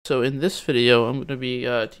So in this video, I'm going to be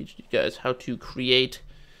teaching you guys how to create,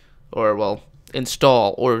 or well,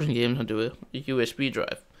 install Origin games onto a USB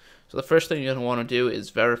drive. So the first thing you're going to want to do is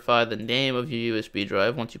verify the name of your USB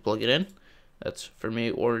drive once you plug it in. That's, for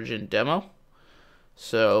me, Origin Demo.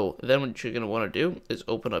 So then what you're going to want to do is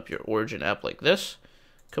open up your Origin app like this.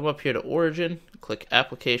 Come up here to Origin, click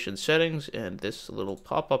Application Settings, and this little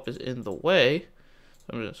pop-up is in the way.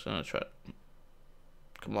 I'm just going to try.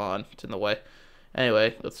 Come on, it's in the way.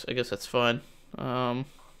 Anyway, I guess that's fine. So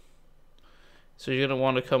you're going to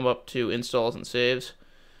want to come up to Installs and Saves.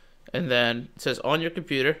 And then it says on your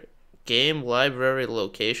computer, Game Library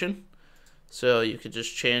Location. So you could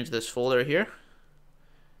just change this folder here.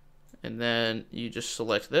 And then you just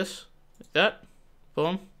select this, like that.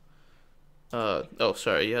 Boom. Oh,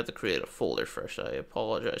 sorry, you have to create a folder first. I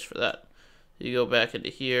apologize for that. You go back into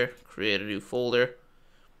here, create a new folder.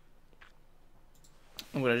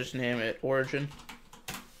 I'm going to just name it Origin.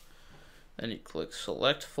 Then you click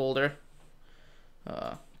Select Folder.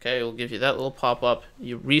 Okay, it will give you that little pop-up.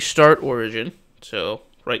 You restart Origin. So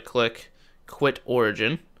right-click, Quit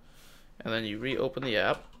Origin. And then you reopen the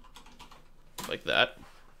app, like that.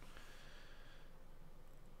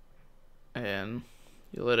 And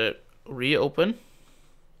you let it reopen.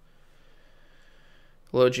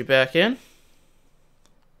 Load you back in.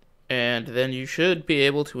 And then you should be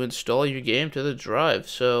able to install your game to the drive.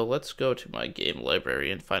 So let's go to my game library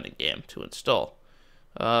and find a game to install.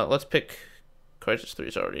 Let's pick Crysis 3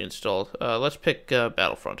 is already installed. Let's pick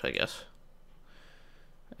Battlefront, I guess.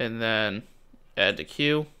 And then add to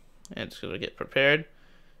queue. And it's going to get prepared.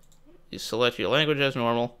 You select your language as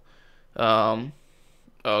normal. Okay,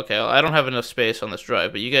 well, I don't have enough space on this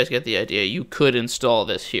drive, but you guys get the idea. You could install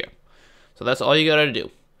this here. So that's all you got to do.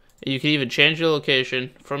 You can even change your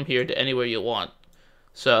location from here to anywhere you want.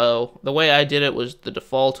 So the way I did it was the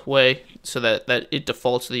default way, so that it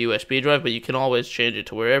defaults to the USB drive, but you can always change it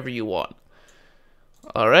to wherever you want.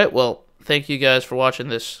 Alright, well, thank you guys for watching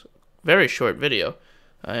this very short video,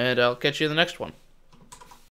 and I'll catch you in the next one.